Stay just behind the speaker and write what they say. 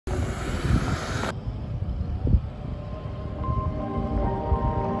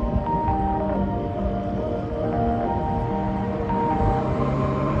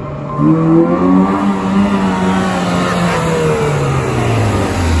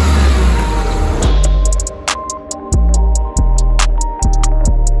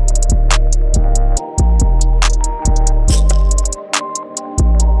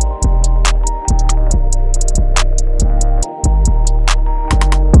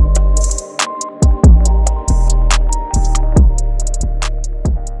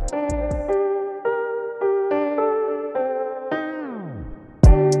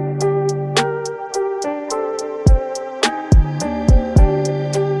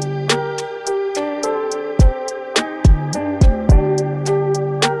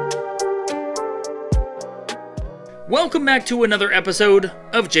Welcome back to another episode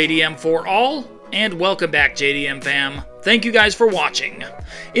of JDM for All, and welcome back JDM fam. Thank you guys for watching.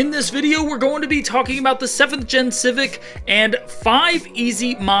 In this video, we're going to be talking about the 7th Gen Civic and 5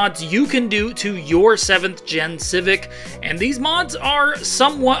 easy mods you can do to your 7th Gen Civic. And these mods are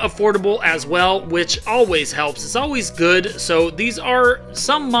somewhat affordable as well, which always helps. It's always good. So these are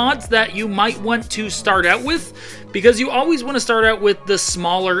some mods that you might want to start out with, because you always want to start out with the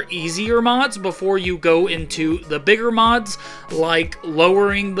smaller, easier mods before you go into the bigger mods, like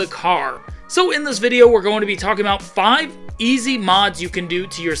lowering the car. So in this video, we're going to be talking about 5 easy mods you can do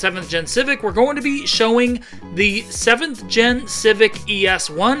to your 7th Gen Civic. We're going to be showing the 7th Gen Civic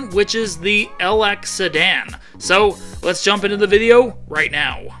ES1, which is the LX sedan. So let's jump into the video right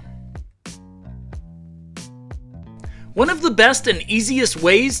now. One of the best and easiest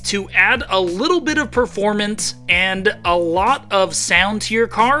ways to add a little bit of performance and a lot of sound to your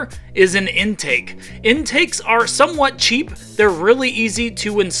car is an intake. Intakes are somewhat cheap, they're really easy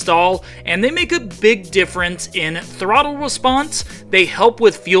to install, and they make a big difference in throttle response. They help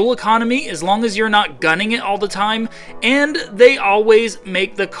with fuel economy as long as you're not gunning it all the time, and they always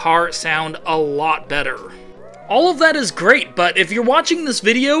make the car sound a lot better. All of that is great, but if you're watching this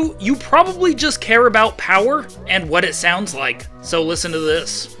video, you probably just care about power and what it sounds like. So listen to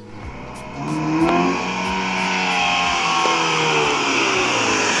this.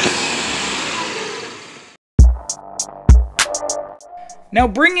 Now,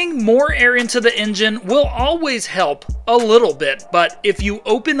 bringing more air into the engine will always help a little bit, but if you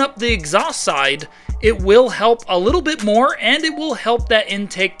open up the exhaust side, it will help a little bit more, and it will help that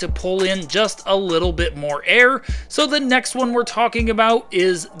intake to pull in just a little bit more air. So the next one we're talking about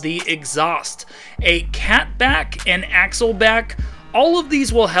is the exhaust. A cat back and axle back, all of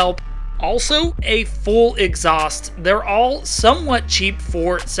these will help. Also, a full exhaust. They're all somewhat cheap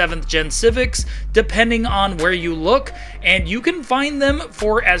for 7th Gen Civics, depending on where you look, and you can find them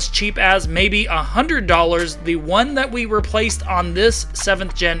for as cheap as maybe $100. The one that we replaced on this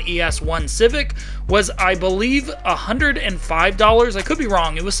 7th Gen ES1 Civic was, I believe, $105. I could be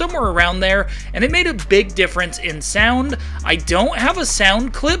wrong. It was somewhere around there, and it made a big difference in sound. I don't have a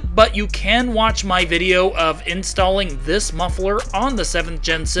sound clip, but you can watch my video of installing this muffler on the 7th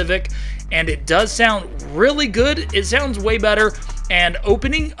Gen Civic, and it does sound really good. It sounds way better, and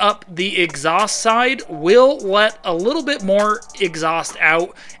opening up the exhaust side will let a little bit more exhaust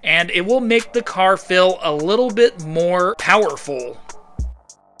out, and it will make the car feel a little bit more powerful.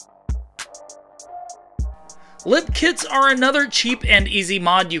 Lip kits are another cheap and easy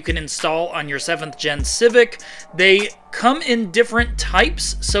mod you can install on your 7th Gen Civic. They come in different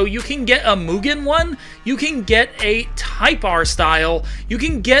types, so you can get a Mugen one, you can get a Type R style, you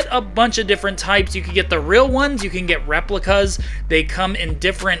can get a bunch of different types. You can get the real ones, you can get replicas. They come in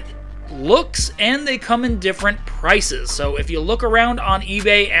different looks and they come in different prices. So if you look around on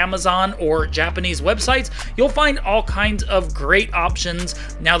eBay, Amazon, or Japanese websites, you'll find all kinds of great options.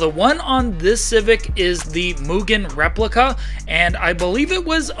 Now, the one on this Civic is the Mugen replica, and I believe it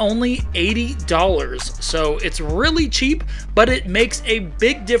was only $80. So it's really cheap, but it makes a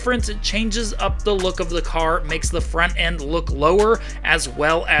big difference. It changes up the look of the car, makes the front end look lower as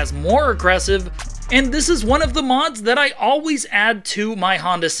well as more aggressive. And this is one of the mods that I always add to my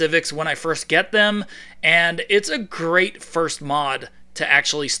Honda Civics when I first get them, and it's a great first mod to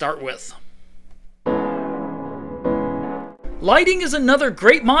actually start with. Lighting is another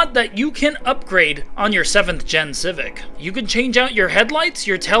great mod that you can upgrade on your 7th Gen Civic. You can change out your headlights,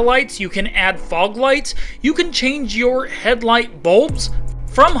 your taillights, you can add fog lights, you can change your headlight bulbs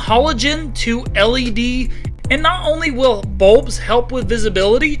from halogen to LED, and not only will bulbs help with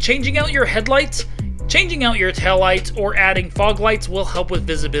visibility, changing out your headlights, changing out your taillights, or adding fog lights will help with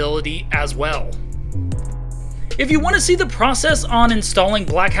visibility as well. If you want to see the process on installing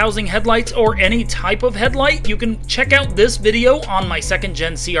black housing headlights or any type of headlight, you can check out this video on my 2nd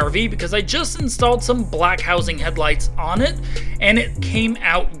gen CRV because I just installed some black housing headlights on it and it came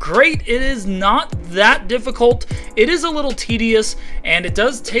out great. It is not that difficult. It is a little tedious and it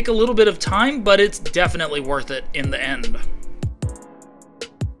does take a little bit of time, but it's definitely worth it in the end.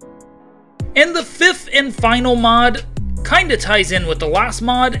 And the 5th and final mod kinda ties in with the last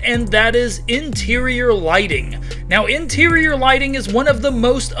mod, and that is interior lighting. Now, interior lighting is one of the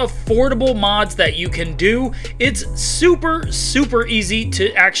most affordable mods that you can do. It's super easy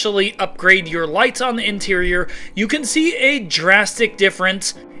to actually upgrade your lights on the interior. You can see a drastic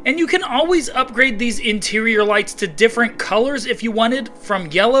difference. And you can always upgrade these interior lights to different colors if you wanted, from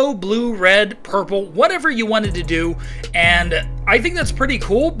yellow, blue, red, purple, whatever you wanted to do. And I think that's pretty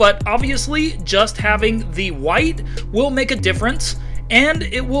cool, but obviously just having the white will make a difference, and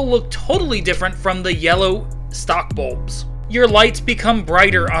it will look totally different from the yellow stock bulbs. Your lights become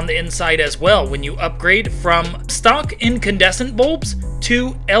brighter on the inside as well when you upgrade from stock incandescent bulbs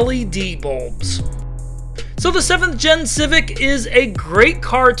to LED bulbs. So the 7th gen Civic is a great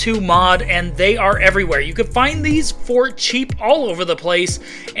car to mod, and they are everywhere. You can find these for cheap all over the place,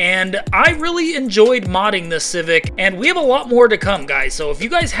 and I really enjoyed modding this Civic, and we have a lot more to come, guys. So if you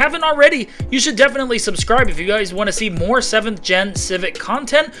guys haven't already, you should definitely subscribe. If you guys want to see more 7th gen Civic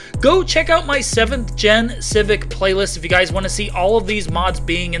content, go check out my 7th gen Civic playlist if you guys want to see all of these mods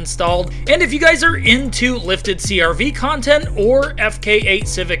being installed. And if you guys are into lifted CRV content or FK8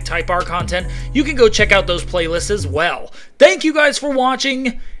 Civic Type R content, you can go check out those playlists as well. Thank you guys for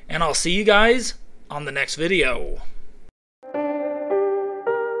watching, and I'll see you guys on the next video.